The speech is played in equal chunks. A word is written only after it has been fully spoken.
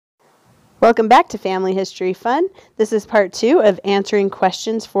Welcome back to Family History Fun. This is part 2 of answering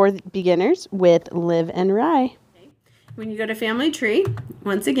questions for beginners with Liv and Rye. When you go to Family Tree,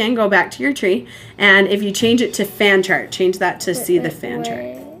 once again, go back to your tree, and if you change it to fan chart, change that to see the fan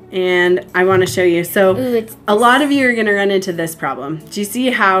chart. And I want to show you. So a lot of you are going to run into this problem. Do you see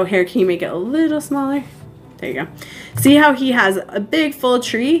how here, can you make it a little smaller? There you go. See how he has a big full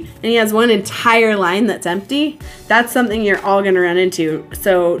tree and he has one entire line that's empty? That's something you're all going to run into.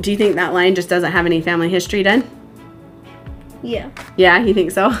 So do you think that line just doesn't have any family history done? Yeah. Yeah, you think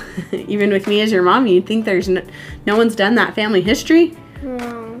so? Even with me as your mom, you'd think there's no one's done that family history?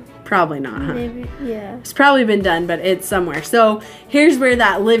 No. Probably not, huh? Maybe, yeah. It's probably been done, but it's somewhere. So here's where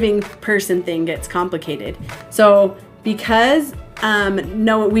that living person thing gets complicated. So because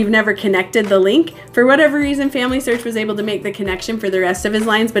no, we've never connected the link. For whatever reason, Family Search was able to make the connection for the rest of his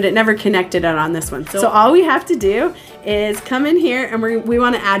lines, but it never connected it on this one. So all we have to do is come in here and we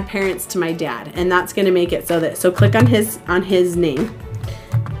want to add parents to my dad, and that's going to make it so click on his name,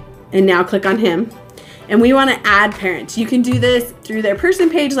 and now click on him, and we want to add parents. You can do this through their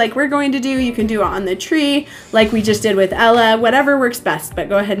person page like we're going to do. You can do it on the tree like we just did with Ella, whatever works best, but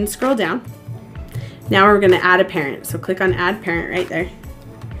go ahead and scroll down. Now we're going to add a parent. So click on add parent right there.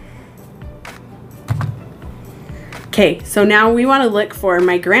 Okay, so now we want to look for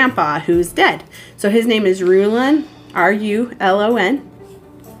my grandpa who's dead. So his name is Rulon, R-U-L-O-N.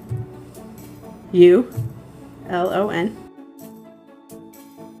 U-L-O-N.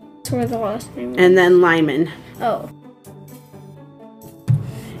 That's where the last name is. And then Lyman. Oh.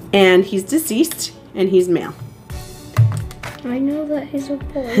 And he's deceased and he's male. I know that he's a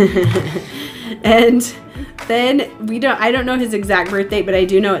boy. And then I don't know his exact birth date, but I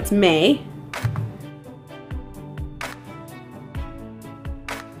do know it's May.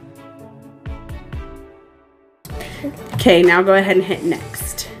 Okay, now go ahead and hit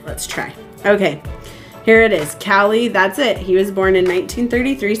next. Let's try. Okay, here it is. Callie, that's it. He was born in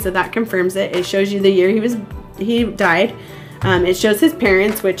 1933, so that confirms it. It shows you the year he died. It shows his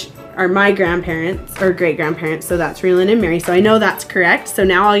parents, which are my grandparents or great grandparents, so that's Rulon and Mary. So I know that's correct. So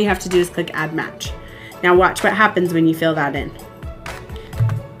now all you have to do is click add match. Now watch what happens when you fill that in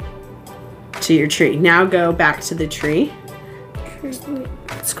to your tree. Now go back to the tree.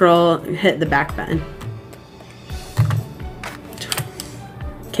 Scroll, hit the back button.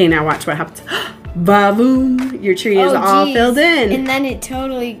 Okay, now watch what happens. Ba-boom! Your tree is all filled in. And then it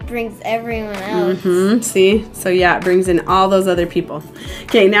totally brings everyone else. See? So yeah, it brings in all those other people.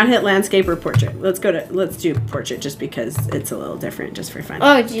 Okay, now hit landscape or portrait. Let's do portrait just because it's a little different, just for fun.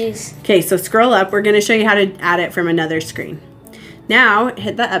 Oh, jeez. Okay, so scroll up. We're going to show you how to add it from another screen. Now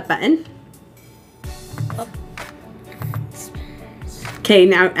hit the up button. Up. Okay,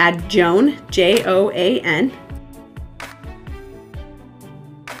 now add Joan, J-O-A-N.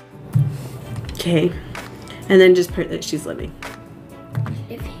 Okay, and then just put that she's living.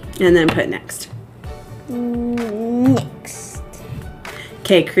 And then put next. Next.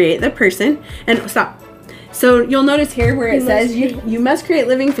 Okay, create the person. And stop. So you'll notice here where it says you must create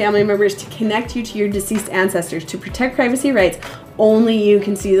living family members to connect you to your deceased ancestors. To protect privacy rights, only you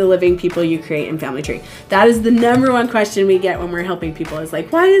can see the living people you create in Family Tree. That is the #1 question we get when we're helping people, is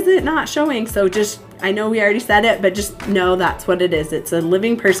like, why is it not showing? So just, I know we already said it, but just know that's what it is. It's a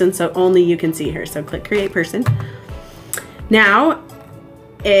living person, so only you can see her. So click create person. Now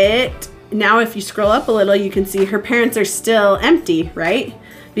if you scroll up a little, you can see her parents are still empty, right?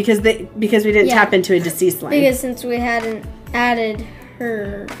 Because we didn't tap into a deceased line. Because since we hadn't added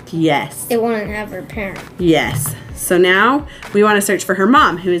her, yes, it wouldn't have her parent. Yes. So now we want to search for her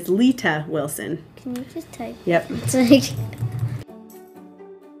mom, who is Lita Wilson. Can you just type? Yep. It's like,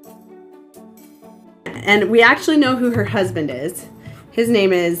 and we actually know who her husband is. His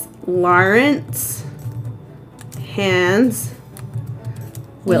name is Lawrence Hans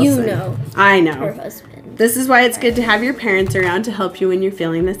Wilson. you know. I know. Her husband. This is why it's good to have your parents around to help you when you're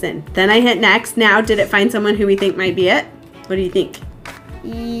filling this in. Then I hit next. Now, did it find someone who we think might be it? What do you think?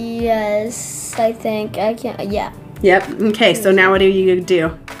 Yes, I think I can. Yeah. Yep. Okay, so now what do you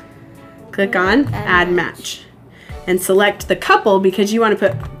do? Click on add match. And select the couple because you want to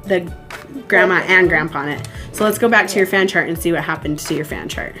put the grandma and grandpa on it. So let's go back to your fan chart and see what happened to your fan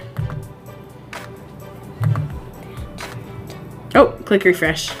chart. Oh, click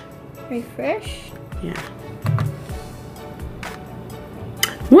refresh. Refresh? Yeah.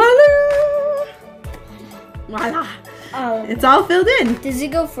 Voila! Voila! It's all filled in. Does it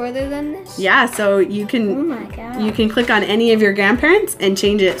go further than this? Yeah, so you can Oh my god. you can click on any of your grandparents and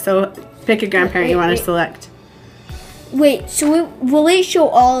change it. So pick a grandparent you want to select. Wait, so will it show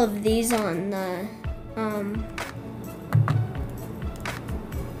all of these on the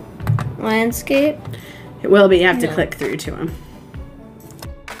landscape? It will be. You have to No. click through to them.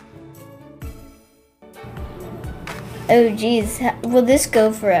 Oh, geez. Will this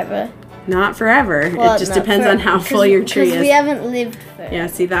go forever? Not forever. Well, it just not depends for- on how full your tree Because we is. haven't lived forever. Yeah,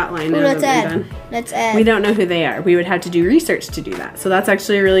 see that line? Oh, hasn't let's been add. done. Let's add. We don't know who they are. We would have to do research to do that. So that's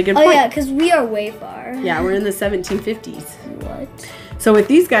actually a really good Oh point. yeah, because we are way far. Yeah, we're in the 1750s. What? So with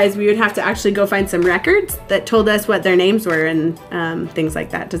these guys, we would have to actually go find some records that told us what their names were and things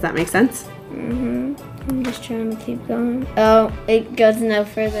like that. Does that make sense? I'm just trying to keep going. Oh, it goes no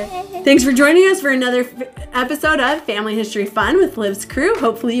further. Thanks for joining us for another episode of Family History Fun with Liv's crew.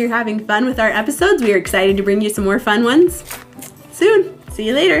 Hopefully you're having fun with our episodes. We are excited to bring you some more fun ones soon. See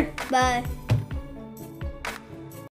you later. Bye.